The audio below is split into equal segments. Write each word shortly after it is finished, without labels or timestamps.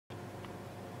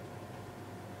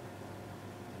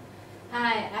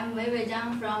Hi, I'm Wei-Wei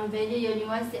Zhang from Beijing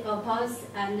University of Post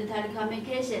and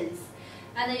Telecommunications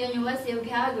at the University of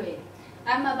Calgary.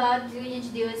 I'm about to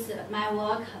introduce my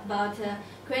work about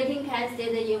creating cat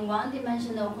state in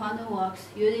one-dimensional quantum works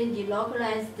using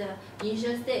delocalized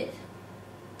initial state.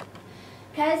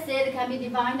 Cat state can be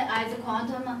defined as a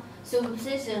quantum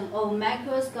superposition of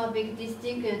macroscopic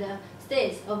distinct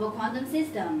states of a quantum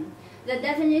system. The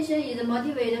definition is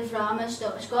motivated from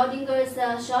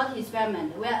Schrödinger's short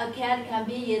experiment, where a cat can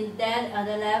be in dead and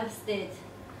alive state.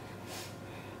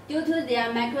 Due to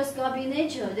their macroscopic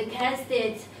nature, the cat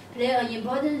states play an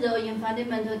important role in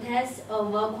fundamental tests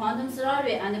of quantum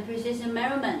theory and precision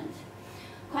measurement.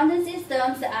 Quantum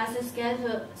systems are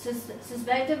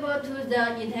susceptible to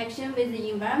the interaction with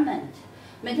the environment.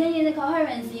 Maintaining the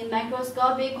coherence in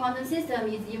macroscopic quantum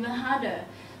systems is even harder.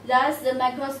 Thus, the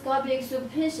macroscopic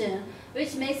superposition,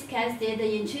 which makes cat state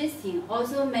interesting,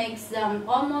 also makes them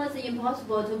almost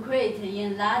impossible to create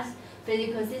in large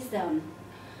physical systems.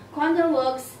 Quantum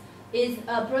works is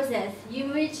a process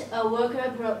in which a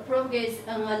worker propagates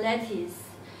on a lattice.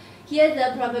 Here,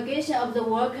 the propagation of the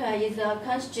worker is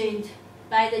constrained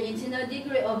by the internal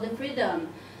degree of the freedom,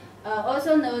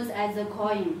 also known as the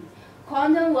coin.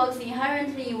 Quantum works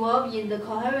inherently involve in the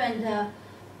coherent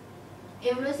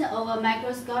evolution of a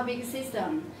macroscopic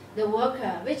system, the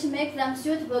worker, which makes them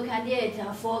suitable candidates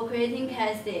for creating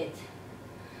cat state.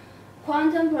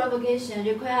 Quantum propagation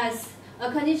requires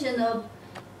a condition of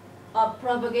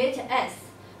propagate S,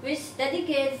 which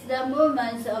dedicates the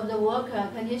movements of the worker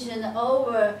condition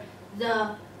over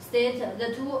the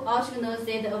two orthogonal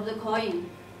states of the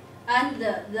coin, and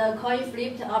the coin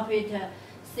flipped operator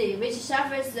C, which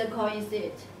shuffles the coin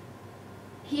state.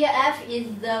 Here F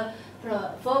is the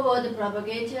forward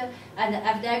propagator and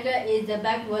F dagger is the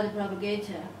backward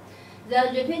propagator. The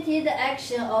repeated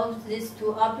action of these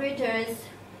two operators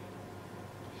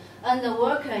on the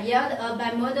worker yield a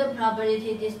bimodal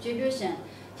probability distribution.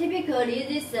 Typically,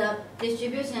 this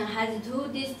distribution has two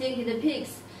distinct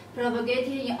peaks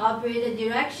propagating in opposite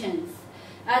directions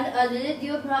and a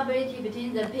residual probability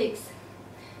between the peaks.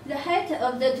 The height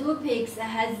of the two peaks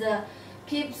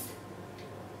keeps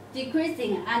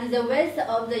decreasing, and the width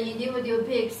of the individual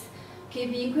peaks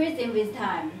keep increasing with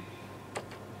time.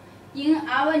 In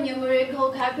our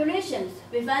numerical calculations,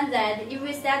 we find that if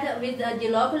we start with a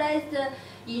delocalized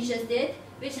initial state,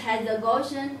 which has a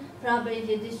Gaussian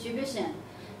probability distribution,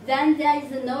 then there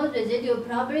is no residual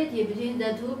probability between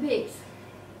the two peaks.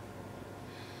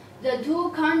 The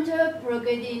two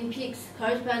counter-propagating peaks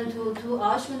correspond to two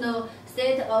orthogonal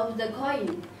states of the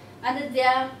coin, and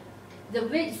the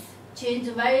widths change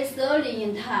very slowly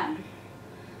in time.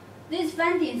 These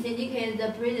findings indicate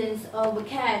the presence of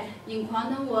cat in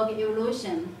quantum work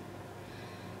evolution.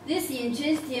 This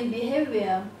interesting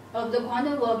behavior of the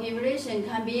quantum work evolution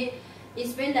can be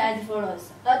explained as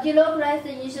follows. A delocalized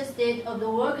initial state of the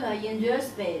worker in real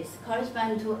space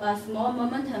corresponds to a small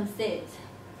momentum state.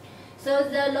 So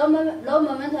the low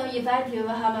momentum effective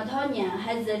Hamiltonian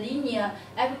has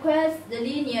acquires the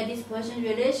linear dispersion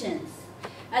relations,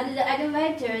 and the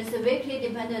eigenvectors weakly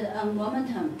dependent on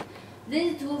momentum.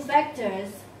 These two factors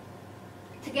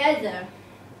together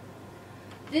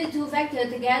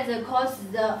cause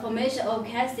the formation of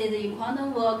cat state in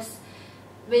quantum works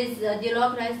with the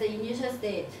delocalized initial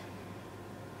state.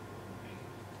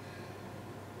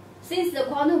 Since the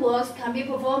quantum works can be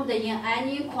performed in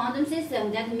any quantum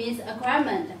system, that means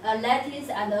acquirement, a lattice,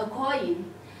 and a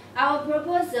coin, our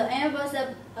proposal enables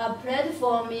a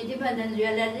platform-independent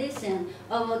realization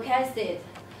of a cat state.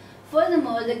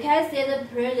 Furthermore, the cat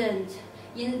state present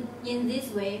in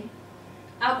this way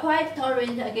are quite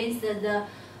tolerant against the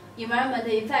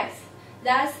environmental effects.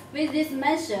 Thus, with this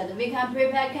method, we can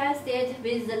prepare cat state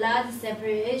with large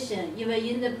separation, even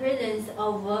in the presence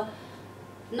of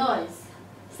noise.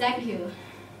 Thank you.